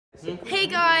Hey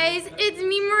guys, it's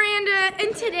me Miranda,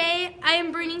 and today I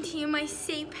am bringing to you my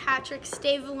St. Patrick's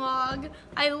Day vlog.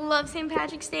 I love St.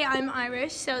 Patrick's Day. I'm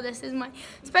Irish, so this is my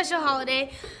special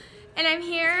holiday. And I'm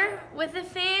here with the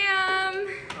fam.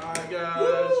 Hi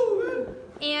guys.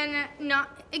 And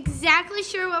not exactly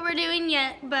sure what we're doing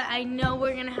yet, but I know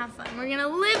we're gonna have fun. We're gonna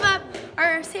live up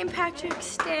our St.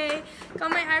 Patrick's Day.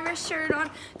 Got my Irish shirt on,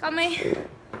 got my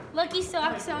lucky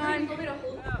socks on.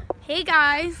 Hey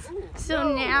guys,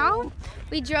 so now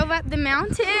we drove up the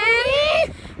mountain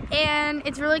and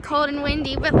it's really cold and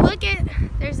windy, but look at,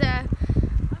 there's a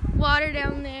water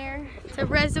down there. It's a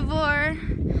reservoir.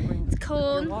 It's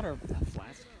cold.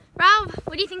 Ralph,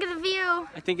 what do you think of the view?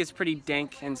 I think it's pretty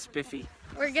dank and spiffy.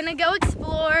 We're gonna go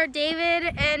explore.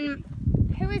 David and,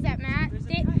 who is that, Matt?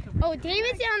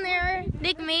 David's down there.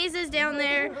 Nick Mays is down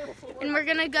there. And we're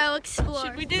gonna go explore.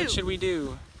 What should we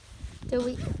do? Do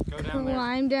we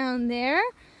climb down there?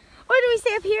 Or do we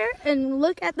stay up here and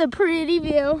look at the pretty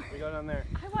view? We go down there.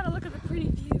 I want to look at the pretty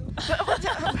view.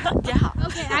 Yeah.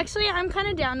 Okay, actually I'm kind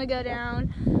of down to go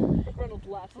down.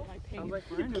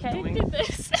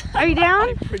 Are you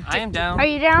down? I am down. Are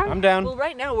you down? I'm down. Well,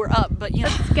 right now we're up, but you know.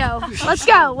 Let's go. Let's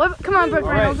go. Come on, Brooke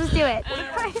Reynolds, let's do it.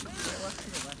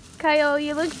 Kyle,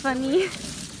 you look funny.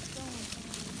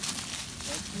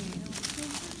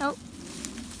 Oh.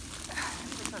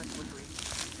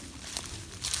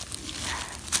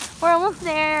 We're almost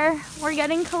there. We're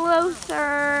getting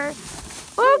closer.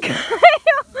 Oh,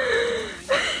 Kyle!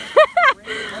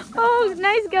 Oh,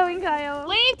 nice going, Kyle.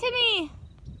 Wave to me.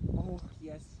 Oh,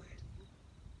 yes.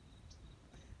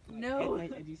 No.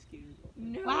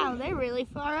 No. Wow, they're really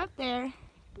far up there.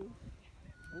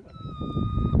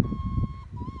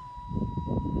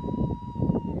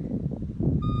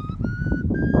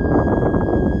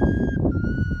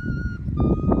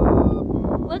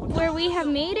 Look where we have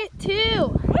made it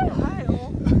to.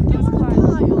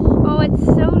 Oh, it's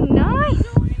so nice.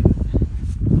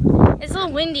 It's a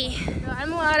little windy.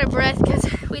 I'm a lot out of breath because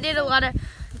we did a lot of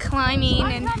climbing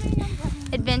and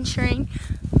adventuring.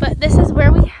 But this is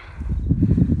where we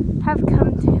have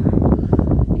come to.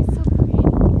 It's so pretty.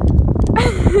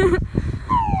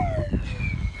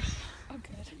 Oh,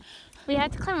 good. We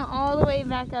had to climb all the way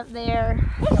back up there.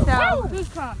 So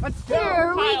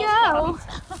here we go.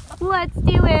 Let's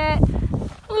do it.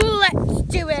 Let's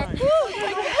do it.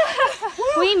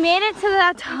 We made it to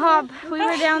the top. We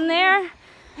were down there.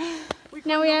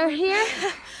 Now we are here.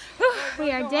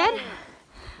 We are dead.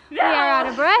 We are out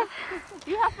of breath.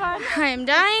 You have fun. I am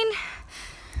dying.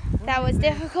 That was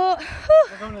difficult.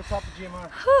 We're going to the top of GMR.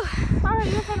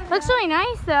 Looks really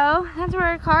nice though. That's where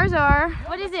our cars are.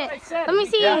 What is it? Let me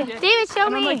see. Yeah. David, show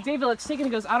And I'm me. like, David, let's take it. He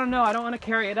goes, I don't know. I don't want to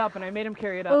carry it up. And I made him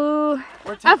carry it up. Ooh,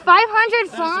 a 500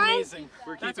 fine. Amazing.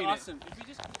 We're That's keeping awesome.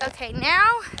 Okay,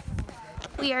 now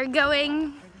we are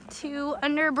going to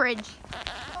under a bridge.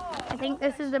 I think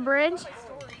this is the bridge.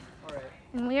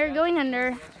 And we are going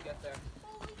under.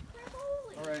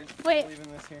 Alright, Wait,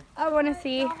 leaving this here. I want to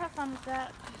see. Have fun with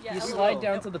that. You slide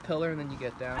down to the pillar and then you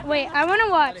get down. Wait, I want to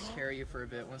watch. Let it carry you for a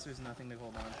bit once there's nothing to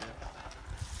hold on to.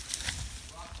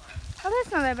 Oh,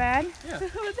 that's not that bad.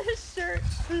 With his shirt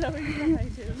flowing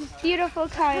behind him. Beautiful,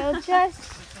 Kyle. Just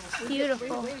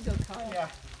beautiful. Way to go, Kyle. Yeah.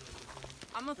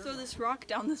 I'm gonna throw this rock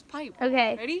down this pipe.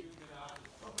 Okay. Ready?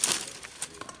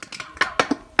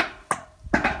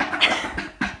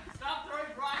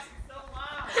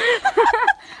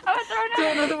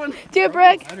 Another one. Do it,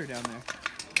 Brooke. Ladder down there.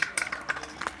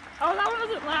 Oh, that one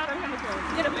wasn't loud. I'm gonna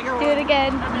go get a bigger one. Do it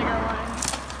again. A bigger one.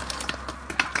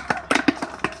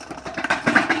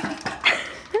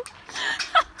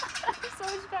 So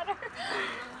much better.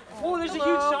 Oh, there's a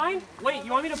huge sign. Wait,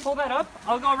 you want me to pull that up?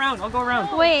 I'll go around. I'll go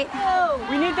around. Wait.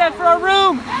 We need that for our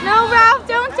room. No, Ralph,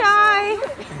 don't die.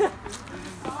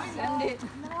 Send it.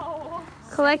 No.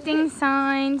 Collecting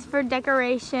signs for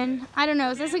decoration. I don't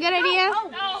know. Is this a good idea? No.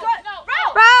 No.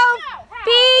 Ralph,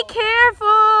 be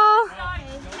careful.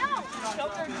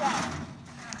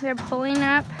 They're pulling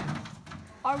up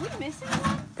Are we missing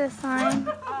one? the sign.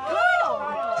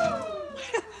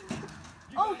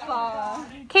 Opa.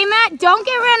 Okay, Matt, don't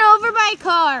get run over by a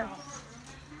car.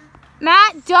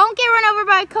 Matt, don't get run over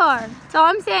by a car. That's all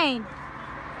I'm saying.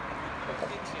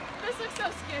 This looks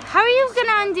so scary. How are you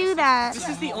gonna undo that? This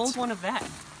is the old one of that.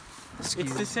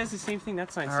 This says the same thing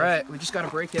that sign says. Alright, we just gotta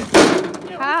break it.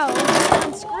 How?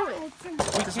 Screw it. We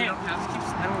can't.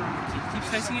 I don't keep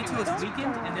slicing it till it's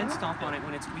weakened and then stomp on it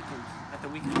when it's weakened. At the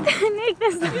weekend. Nick,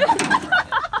 this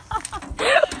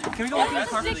Can we go look at the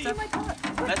car for stuff?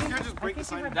 That's, you're just breaking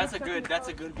sign. That's a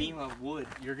good beam of wood.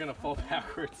 You're gonna fall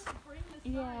backwards.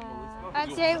 Yeah.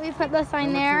 That's it. We put the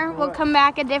sign there. We'll come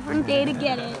back a different day to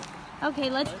get it. Okay,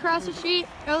 let's cross the street.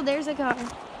 Oh, there's a car.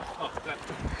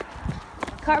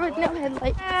 Car with no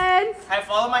headlights. And Hey,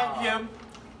 follow my cube.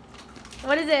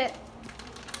 what is it?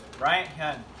 Right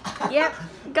hand. Yep,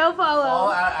 go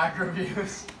follow. at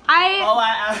AgroViews.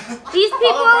 These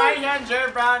Follow Brian people, Hand,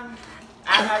 Jared Brown,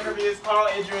 at AgroViews, Carl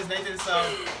Idris, Nathan So.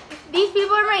 these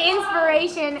people are my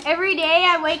inspiration. Every day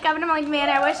I wake up and I'm like, man,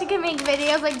 I wish I could make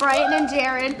videos like Brian and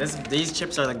Jared. These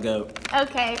chips are the goat.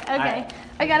 Okay. I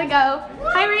gotta go.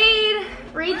 Hi, Reed.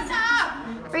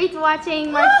 Reed's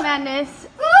watching March Madness.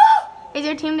 Is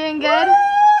your team doing good?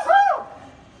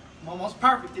 I'm almost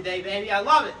perfect today, baby. I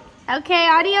love it. Okay,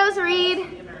 adios, Reed.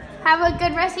 Have a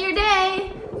good rest of your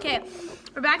day. Okay,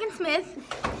 we're back in Smith.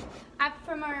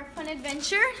 From our fun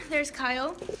adventure, there's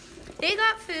Kyle. They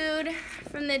got food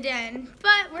from the den,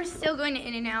 but we're still going to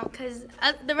In-N-Out because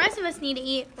the rest of us need to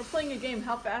eat. We're playing a game.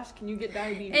 How fast can you get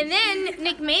diabetes? And then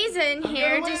Nick Mason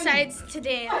here decides to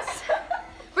dance.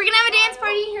 We're gonna have a dance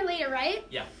party here later, right?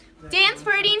 Yeah. Dance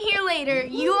party in here later.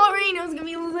 You already know it's gonna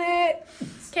be lit.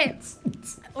 Okay,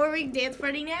 or we can dance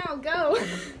party now. Go.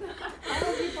 I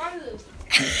want to be part of this.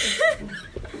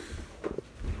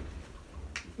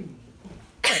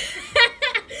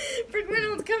 Rick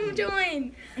Reynolds, come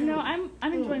join. No, I'm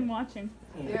enjoying watching.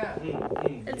 Yeah.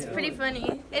 It's pretty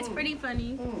funny. It's pretty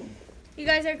funny. You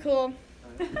guys are cool.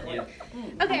 Yeah.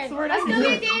 Okay, let's go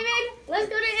get David. Let's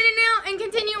go to In-N-Out and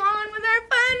continue on with our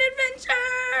fun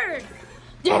adventure.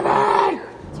 David,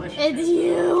 it's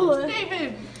you.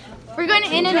 David! We're going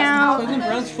to In-N-Out. Cleveland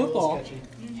Browns football.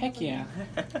 Heck yeah.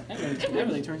 That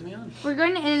really turns me on. We're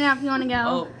going to In-N-Out if you want to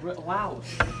go. Oh, wow.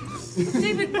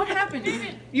 David, what happened?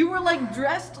 You were like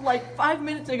dressed like 5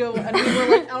 minutes ago and we were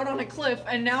like out on a cliff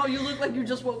and now you look like you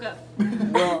just woke up.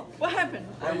 Well, What happened?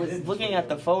 I was looking at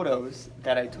the photos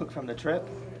that I took from the trip,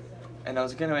 and I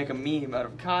was gonna make a meme out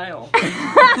of Kyle.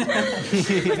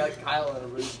 I got Kyle in a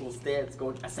really cool stance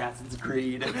going Assassin's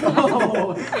Creed.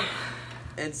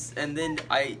 And then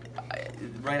I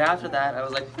right after that, I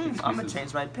was like, I'm gonna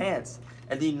change my pants.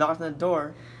 And then he knocked on the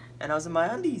door, and I was in my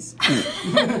undies.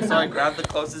 So I grabbed the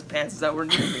closest pants that were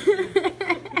near me.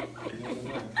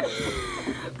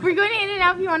 We're going to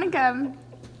In-N-Out if you want to come.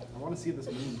 I want to see this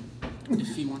meme.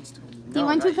 If he wants to. Do you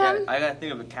want to not yet. come? I gotta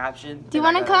think of a caption. Do you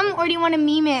want to come or do you want to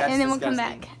meme it That's and then we'll come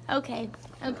disgusting. back? Okay.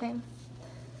 Okay.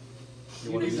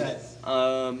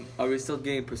 Are we still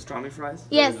getting pastrami fries?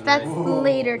 Yes, that's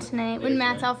later tonight when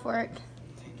Matt's off work.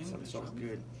 Sounds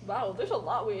good. Wow, there's a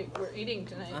lot we're eating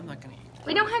tonight. I'm not gonna eat.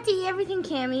 We don't have to eat everything,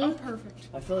 Cammy. Perfect.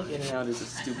 I feel like In-N-Out is a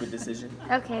stupid decision.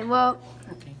 Okay, well,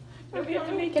 Okay. We have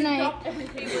to make good night. drop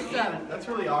everything with that. That's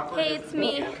really awkward. Hey, it's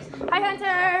me. Hi,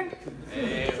 Hunter.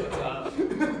 Hey, what's up?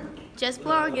 Just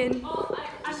vlogging.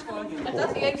 I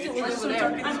thought the exit was over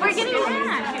there. We're getting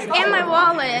back. And my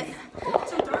wallet.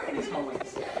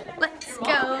 Let's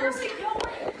go.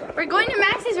 We're going to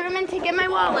Max's room and to get my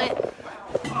wallet.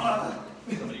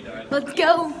 Let's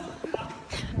go.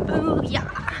 Booyah.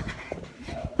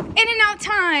 In-N-Out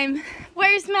time.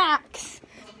 Where's Max?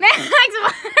 Max,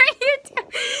 what are you doing?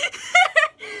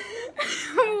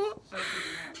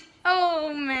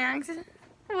 Oh, Max.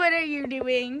 What are you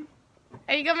doing?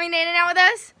 Are you coming to In-N-Out with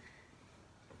us?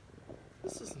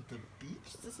 This isn't the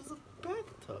beach. This is a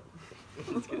bathtub.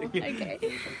 Okay.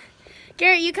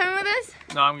 Garrett, you coming with us?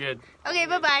 No, I'm good. Okay,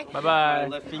 bye-bye. Bye-bye.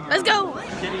 Let's go.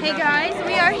 Hey, guys.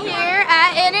 We are here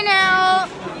at In-N-Out.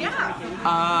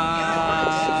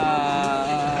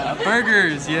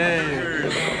 Burgers, yay.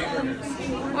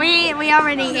 We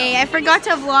already ate. I forgot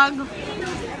to vlog.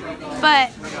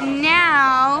 But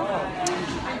now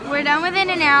we're done with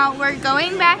In-N-Out. We're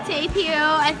going back to APO.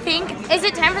 I think, is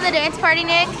it time for the dance party,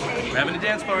 Nick? We're having a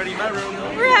dance party in my room.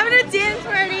 We're having a dance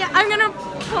party. I'm gonna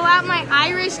pull out my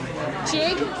Irish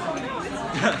jig.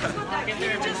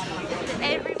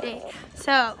 Every day.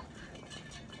 So,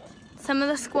 some of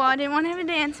the squad didn't want to have a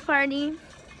dance party.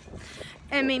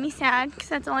 It made me sad because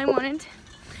that's all I wanted.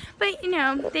 But, you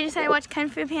know, they decided to watch Kung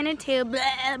Fu Panda 2.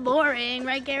 Blah, boring,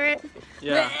 right, Garrett?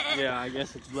 Yeah, I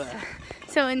guess it's blah.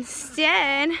 So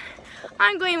instead,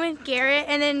 I'm going with Garrett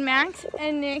and then Max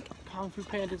and Nick. Kung Fu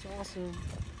Panda's awesome.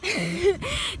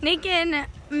 Nick and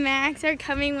Max are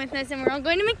coming with us and we're all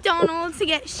going to McDonald's to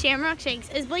get Shamrock Shakes.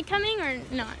 Is Blake coming or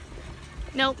not?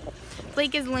 Nope.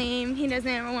 Blake is lame. He doesn't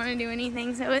ever want to do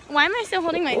anything. So why am I still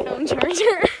holding my phone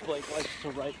charger? Blake likes to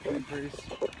write papers.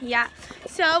 Yeah.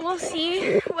 So we'll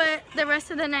see what the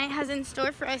rest of the night has in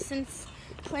store for us since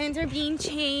plans are being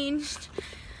changed.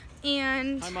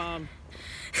 And Hi, Mom.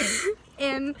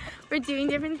 and we're doing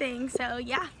different things. So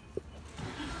yeah.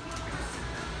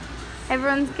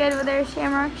 Everyone's good with their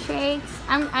Shamrock Shakes.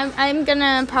 I'm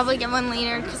gonna probably get one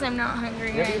later because I'm not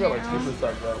hungry right now.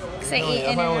 Because I ate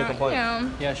in and out, you know.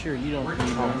 Yeah, sure. You don't.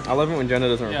 I love it when Jenna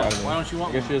doesn't reply Yeah. to me. Why don't you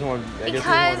want I guess she doesn't want. I guess she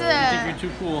Because doesn't want I think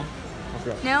you're too cool.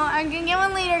 no, I'm gonna get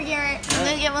one later, Garrett. I'm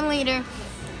gonna get one later.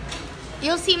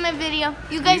 You'll see my video.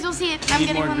 You guys will see it. I'm Need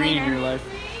getting more one green in your later.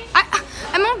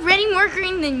 life. I'm already more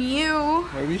green than you.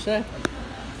 What did you say?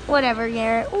 Whatever,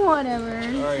 Garrett. Whatever.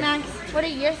 right. Max, what are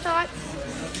your thoughts?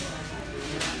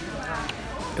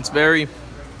 It's very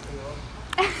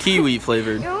kiwi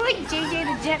flavored. You're like JJ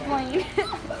the jet plane.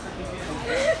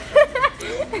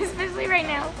 Especially right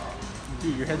now.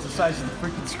 Dude, your head's the size of the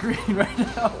freaking screen right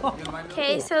now.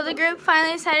 Okay, so the group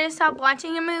finally decided to stop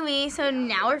watching a movie, so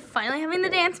now we're finally having the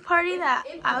dance party that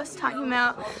I was talking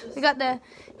about. We got the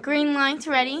green lights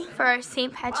ready for our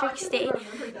St. Patrick's Day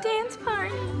dance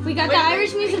party. We got the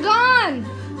Irish music on.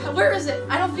 Where is it?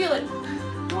 I don't feel it.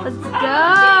 Let's go.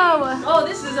 Oh,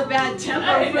 this is a bad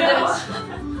tempo for this.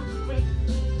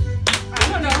 I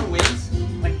don't know who wins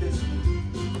like this.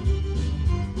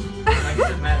 Like, it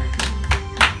doesn't matter.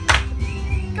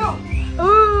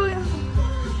 Ooh.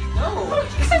 No,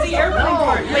 This is the airplane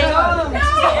part. Wait, this is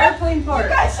the airplane part.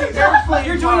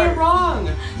 you're doing it wrong.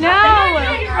 No.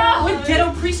 What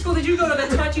ghetto preschool did you go to that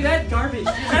taught you that garbage?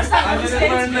 That's not I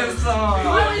didn't learn this song.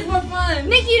 Always more fun.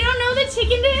 Nick, you don't know the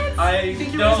chicken dance? I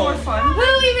Think yours more fun? Who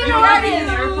even You knows already in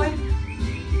the it? airplane?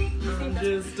 I'm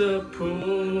just a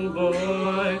poor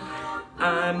boy.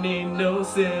 I need no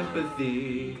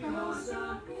sympathy.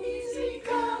 Easy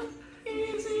come,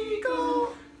 easy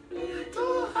go,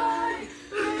 little high,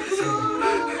 little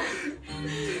low.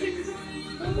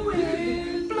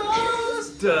 Wind blows.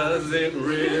 Doesn't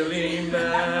really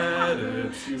matter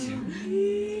to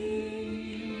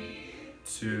me.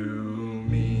 To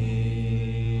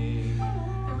me.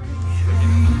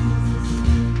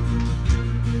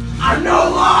 I'm no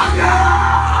longer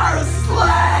a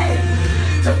slave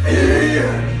to fear.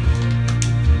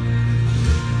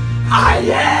 I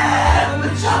am a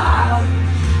child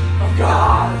of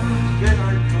God. You guys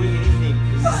aren't doing anything.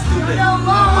 This is stupid. No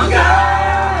longer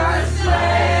a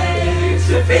slave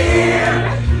to fear.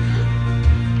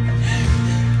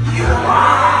 You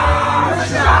are a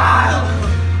child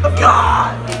of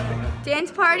God.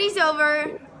 Dance party's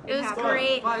over. It was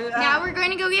great. Now we're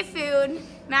going to go get food.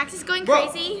 Max is going Bro.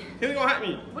 crazy. He's gonna hack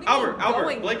me.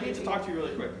 Albert, Blake needs to talk to you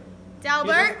really quick. He has a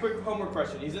Delbert. quick homework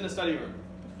question. He's in the study room.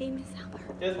 Famous Albert.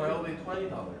 Yes, Well, only $20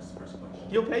 first question.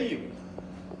 he'll pay you.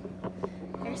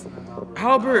 There's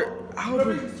Albert.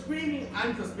 Everybody's screaming.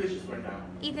 I'm suspicious right now.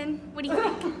 Ethan. What do you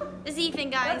think? This is Ethan,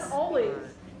 guys. Always.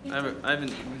 I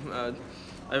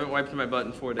haven't wiped my butt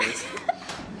in 4 days.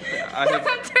 I have.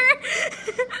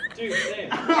 Dude, same.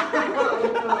 Trust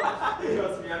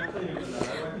me, I'm cleaning with that.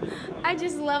 I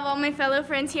just love all my fellow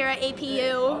friends here at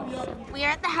APU. We are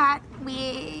at the Hat.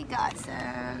 We got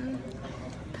some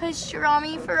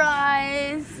pastrami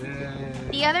fries.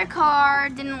 The other car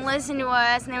didn't listen to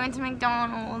us and they went to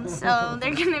McDonald's, so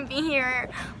they're gonna be here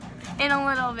in a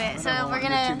little bit. So we're You're too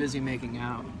gonna. busy making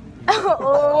out.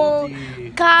 Oh,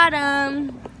 got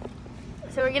 'em.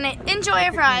 So we're gonna enjoy our Out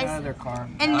of fries their car.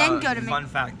 and then go to Fun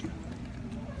Mc. fact.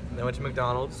 They went to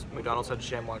McDonald's. McDonald's had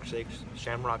Shamrock Shakes.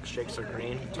 Shamrock Shakes are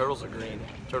green. Turtles are green.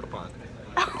 Turtle Pond.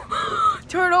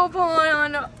 Turtle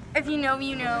Pond. If you know,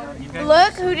 you know.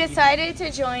 Look who decided to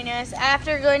join us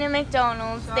after going to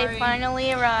McDonald's. They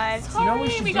finally arrived. You know what we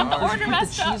should do? We got the order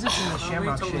messed up. Put the Cheez-Its in the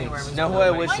Shamrock Shakes. You know who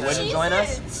I wish wouldn't join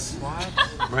us?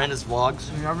 Miranda's vlogs.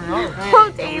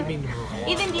 Oh, Dave.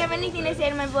 Ethan, do you have anything to say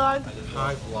to my vlog?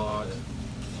 Hi, vlog.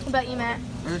 What about you, Matt?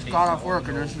 I just got off work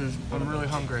and I'm really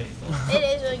hungry. It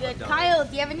is really good. Kyle,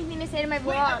 do you have anything to say to my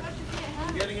vlog?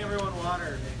 I'm getting everyone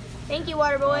water. Thank you,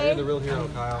 water boy. The real hero,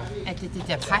 Kyle.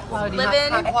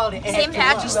 Living St.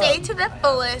 Patrick's Day to the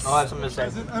fullest. I'll have something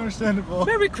to say. Understandable.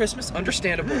 Merry Christmas,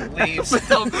 understandable. Leaves.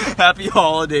 Happy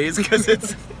holidays, because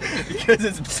it's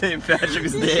St.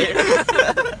 Patrick's Day.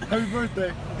 Happy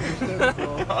birthday.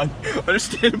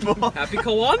 Understandable. Happy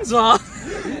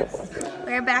Kwanzaa.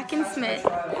 We're back in Smith.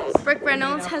 Brooke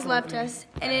Reynolds has left us,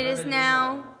 and it is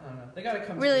now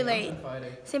really late.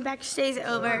 St. Patrick's Day is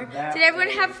over. Did everyone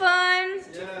have fun?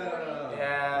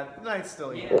 Yeah, the night's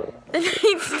still young. The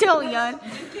night's still young.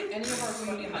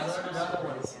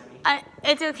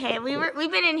 It's okay.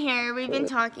 We've been in here. We've been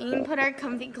talking. Put our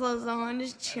comfy clothes on,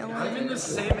 just chilling. I'm in the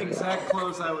same exact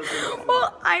clothes I was in.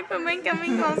 Well, I put my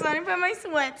comfy clothes on. I put my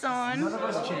sweats on.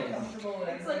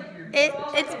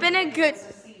 It's been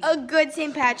a good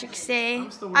St. Patrick's Day.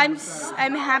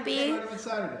 I'm happy.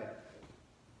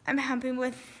 I'm happy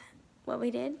with what we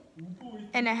did,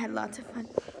 and I had lots of fun.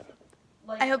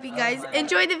 I hope you guys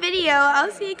enjoyed the video.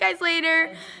 I'll see you guys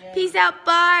later. Peace out.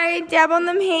 Bye. Dab on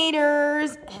them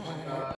haters.